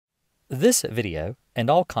This video and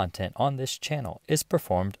all content on this channel is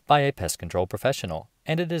performed by a pest control professional,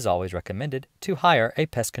 and it is always recommended to hire a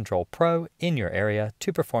pest control pro in your area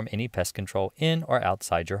to perform any pest control in or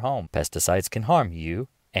outside your home. Pesticides can harm you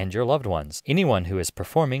and your loved ones. Anyone who is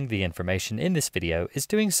performing the information in this video is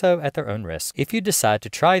doing so at their own risk. If you decide to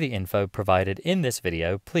try the info provided in this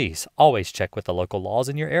video, please always check with the local laws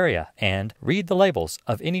in your area and read the labels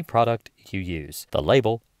of any product you use. The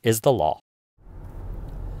label is the law.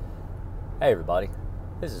 Hey everybody,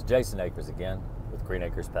 this is Jason Akers again with Green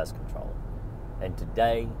Acres Pest Control, and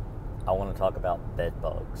today I want to talk about bed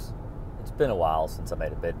bugs. It's been a while since I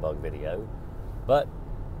made a bed bug video, but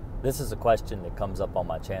this is a question that comes up on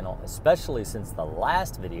my channel, especially since the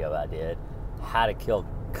last video I did, how to kill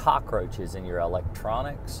cockroaches in your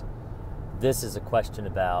electronics. This is a question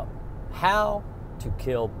about how to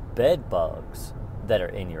kill bed bugs that are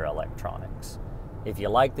in your electronics. If you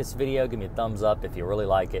like this video, give me a thumbs up. If you really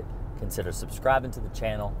like it, consider subscribing to the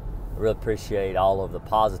channel. I really appreciate all of the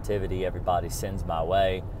positivity everybody sends my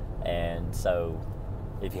way. And so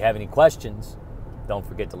if you have any questions, don't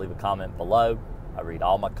forget to leave a comment below. I read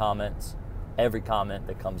all my comments. Every comment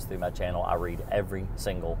that comes through my channel, I read every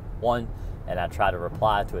single one, and I try to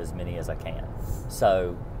reply to as many as I can.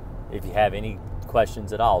 So if you have any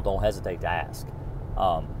questions at all, don't hesitate to ask.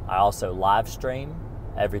 I also live stream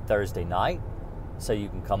every Thursday night, so you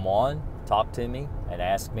can come on, talk to me, and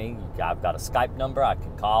ask me. I've got a Skype number I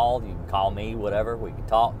can call. You can call me, whatever. We can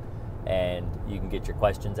talk, and you can get your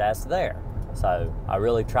questions asked there. So I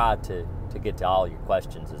really try to get to all your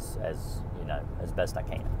questions as you know, as best I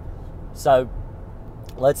can. So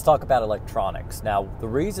let's talk about electronics. Now, the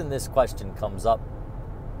reason this question comes up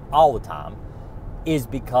all the time is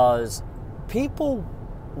because people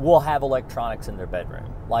will have electronics in their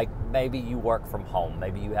bedroom. Like maybe you work from home,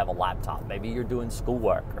 maybe you have a laptop, maybe you're doing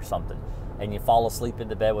schoolwork or something, and you fall asleep in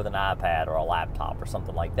the bed with an iPad or a laptop or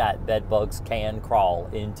something like that. Bed bugs can crawl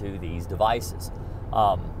into these devices.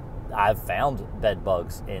 I've found bed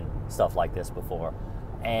bugs in stuff like this before.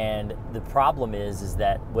 And the problem is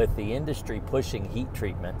that with the industry pushing heat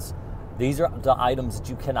treatments, these are the items that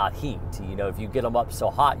you cannot heat. You know, if you get them up so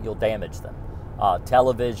hot, you'll damage them.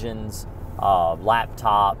 Televisions,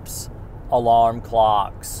 laptops, alarm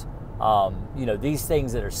clocks, you know, these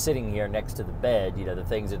things that are sitting here next to the bed, you know, the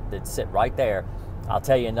things that sit right there. I'll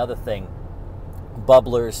tell you another thing,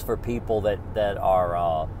 bubblers for people that are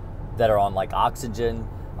on like oxygen,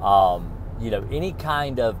 you know, any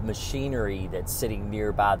kind of machinery that's sitting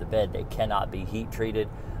nearby the bed that cannot be heat treated,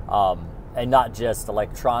 and not just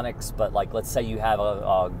electronics, but like let's say you have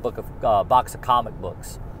a box of comic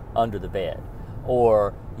books under the bed,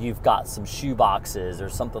 or you've got some shoe boxes or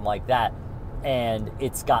something like that, and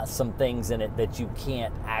it's got some things in it that you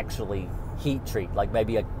can't actually heat treat, like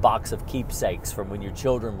maybe a box of keepsakes from when your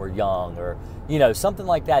children were young, or you know, something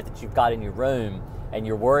like that you've got in your room, and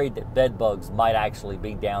you're worried that bed bugs might actually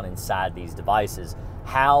be down inside these devices.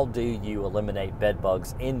 How do you eliminate bed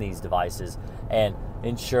bugs in these devices and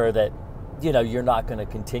ensure that, you know, you're not going to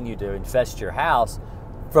continue to infest your house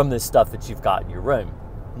from this stuff that you've got in your room?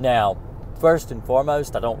 Now, first and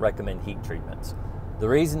foremost, I don't recommend heat treatments. The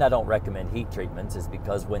reason I don't recommend heat treatments is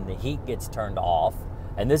because when the heat gets turned off,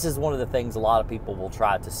 and this is one of the things a lot of people will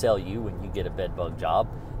try to sell you when you get a bed bug job,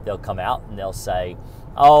 they'll come out and they'll say,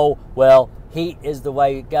 oh, well, heat is the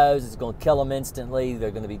way it goes. It's going to kill them instantly. They're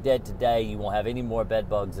going to be dead today. You won't have any more bed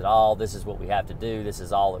bugs at all. This is what we have to do. This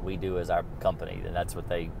is all that we do as our company. And that's what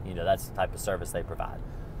they, you know, that's the type of service they provide.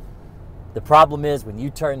 The problem is when you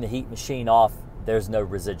turn the heat machine off, there's no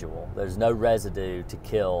residual. There's no residue to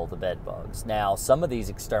kill the bed bugs. Now, some of these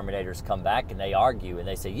exterminators come back and they argue and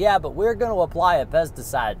they say, yeah, but we're going to apply a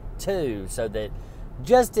pesticide too, so that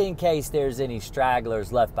just in case there's any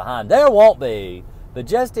stragglers left behind. There won't be, but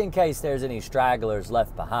just in case there's any stragglers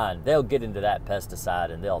left behind, they'll get into that pesticide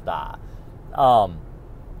and they'll die. All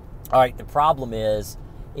right, the problem is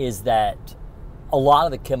that a lot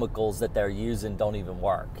of the chemicals that they're using don't even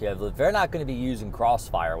work. If they're not going to be using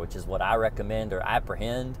Crossfire, which is what I recommend or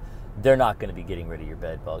apprehend, they're not going to be getting rid of your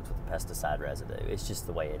bed bugs with pesticide residue. It's just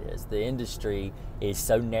the way it is. The industry is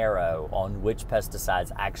so narrow on which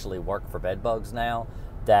pesticides actually work for bed bugs now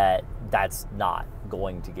that that's not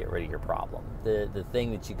going to get rid of your problem. The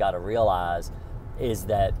thing that you got to realize is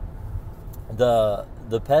that the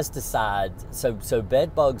pesticides, so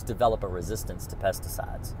bed bugs develop a resistance to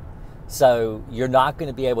pesticides. So you're not going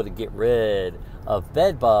to be able to get rid of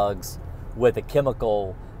bed bugs with a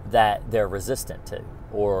chemical that they're resistant to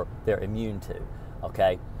or they're immune to,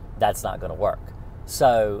 okay? That's not going to work.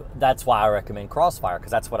 So that's why I recommend Crossfire,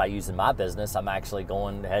 because that's what I use in my business. I'm actually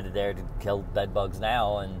going headed there to kill bed bugs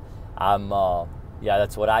now, and I'm Yeah,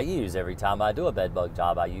 that's what I use every time I do a bed bug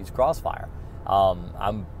job. I use Crossfire.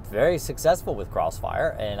 I'm very successful with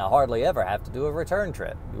Crossfire, and I hardly ever have to do a return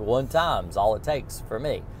trip. One time's all it takes for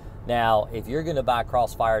me. Now, if you're going to buy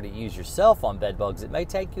Crossfire to use yourself on bed bugs, it may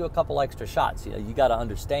take you a couple extra shots. You know, you got to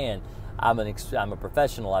understand, I'm a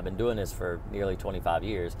professional. I've been doing this for nearly 25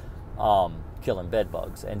 years, killing bed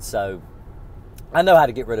bugs, and so I know how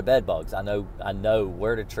to get rid of bed bugs. I know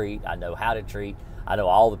where to treat. I know how to treat. I know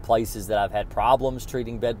all the places that I've had problems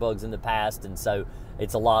treating bed bugs in the past, and so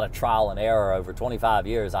it's a lot of trial and error over 25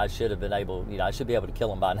 years. I should be able to kill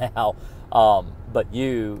them by now. But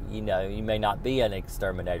you may not be an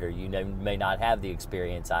exterminator. You may not have the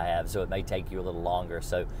experience I have, so it may take you a little longer.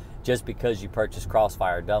 So just because you purchase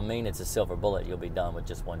Crossfire doesn't mean it's a silver bullet. You'll be done with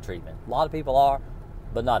just one treatment. A lot of people are,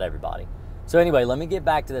 but not everybody. So anyway, let me get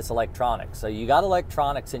back to this electronics. So you got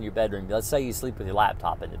electronics in your bedroom. Let's say you sleep with your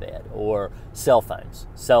laptop in the bed, or cell phones.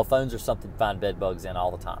 Cell phones are something to find bed bugs in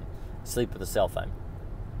all the time. Sleep with a cell phone.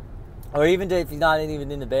 Or even if you're not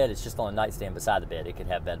even in the bed, it's just on a nightstand beside the bed, it could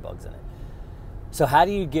have bed bugs in it. So how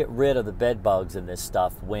do you get rid of the bed bugs in this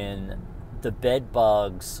stuff when the bed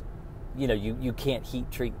bugs, you can't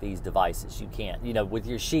heat treat these devices? You can't, with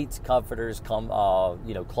your sheets, comforters,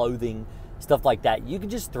 clothing, stuff like that, you can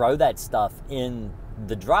just throw that stuff in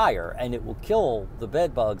the dryer and it will kill the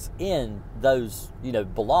bed bugs in those,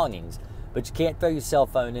 belongings. But you can't throw your cell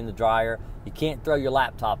phone in the dryer. You can't throw your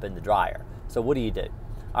laptop in the dryer. So what do you do?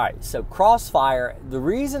 All right, so Crossfire, the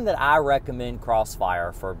reason that I recommend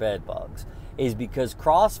Crossfire for bed bugs is because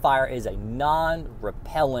Crossfire is a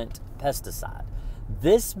non-repellent pesticide.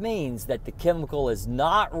 This means that the chemical is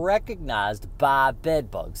not recognized by bed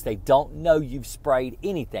bugs. They don't know you've sprayed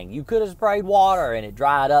anything. You could have sprayed water and it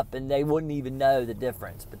dried up and they wouldn't even know the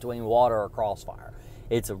difference between water or Crossfire.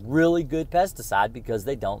 It's a really good pesticide because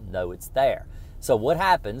they don't know it's there. So what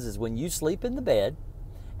happens is when you sleep in the bed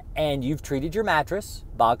and you've treated your mattress,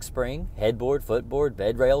 box spring, headboard, footboard,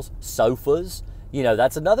 bed rails, sofas,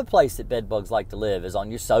 that's another place that bed bugs like to live, is on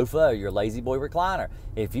your sofa or your lazy boy recliner.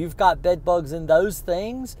 If you've got bed bugs in those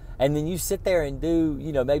things and then you sit there and do,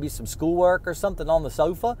 maybe some schoolwork or something on the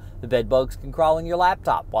sofa, the bed bugs can crawl in your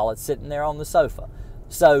laptop while it's sitting there on the sofa.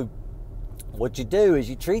 So what you do is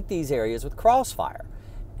you treat these areas with Crossfire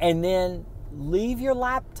and then leave your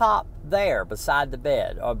laptop there beside the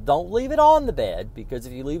bed. Or don't leave it on the bed, because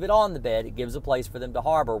if you leave it on the bed, it gives a place for them to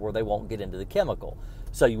harbor where they won't get into the chemical.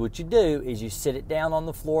 So what you do is you sit it down on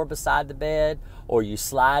the floor beside the bed, or you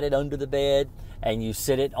slide it under the bed and you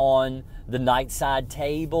sit it on the nightside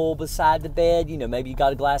table beside the bed. Maybe you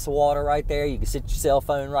got a glass of water right there. You can sit your cell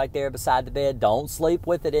phone right there beside the bed. Don't sleep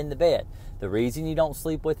with it in the bed. The reason you don't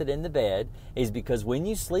sleep with it in the bed is because when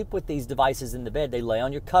you sleep with these devices in the bed, they lay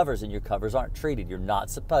on your covers and your covers aren't treated. You're not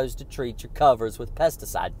supposed to treat your covers with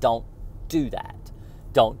pesticide. Don't do that.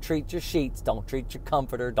 Don't treat your sheets. Don't treat your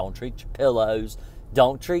comforter. Don't treat your pillows.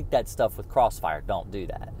 Don't treat that stuff with Crossfire. Don't do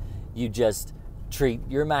that. You just treat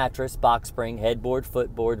your mattress, box spring, headboard,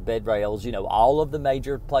 footboard, bed rails, all of the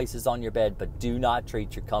major places on your bed, but do not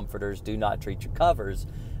treat your comforters. Do not treat your covers,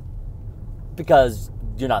 because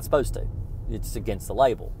you're not supposed to. It's against the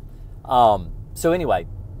label. So anyway,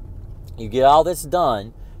 you get all this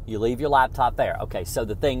done, you leave your laptop there. Okay, so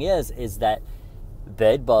the thing is that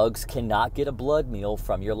bed bugs cannot get a blood meal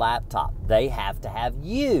from your laptop. They have to have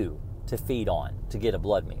you to feed on to get a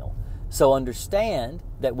blood meal. So understand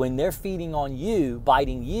that when they're feeding on you,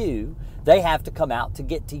 biting you, they have to come out to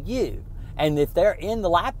get to you. And if they're in the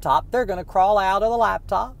laptop, they're going to crawl out of the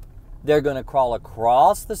laptop. They're going to crawl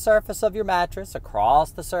across the surface of your mattress,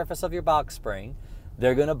 across the surface of your box spring.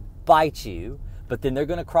 They're going to bite you, but then they're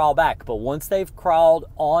going to crawl back. But once they've crawled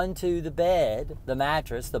onto the bed, the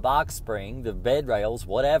mattress, the box spring, the bed rails,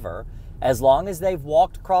 whatever, as long as they've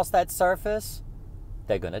walked across that surface,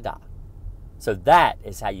 they're going to die. So that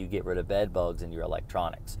is how you get rid of bed bugs in your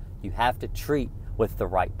electronics. You have to treat with the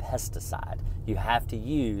right pesticide. You have to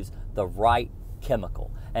use the right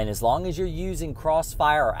chemical. And as long as you're using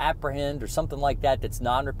Crossfire or Apprehend or something like that that's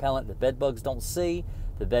non-repellent, the bed bugs don't see,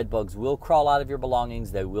 the bed bugs will crawl out of your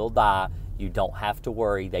belongings. They will die. You don't have to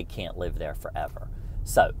worry. They can't live there forever.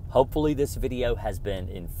 So hopefully this video has been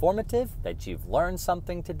informative, that you've learned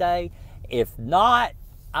something today. If not,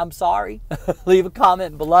 I'm sorry. Leave a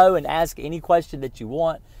comment below and ask any question that you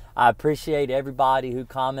want. I appreciate everybody who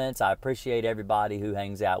comments. I appreciate everybody who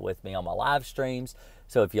hangs out with me on my live streams.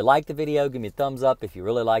 So if you like the video, give me a thumbs up. If you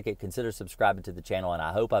really like it, consider subscribing to the channel. And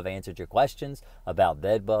I hope I've answered your questions about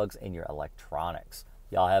bed bugs in your electronics.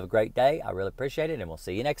 Y'all have a great day. I really appreciate it, and we'll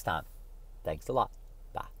see you next time. Thanks a lot.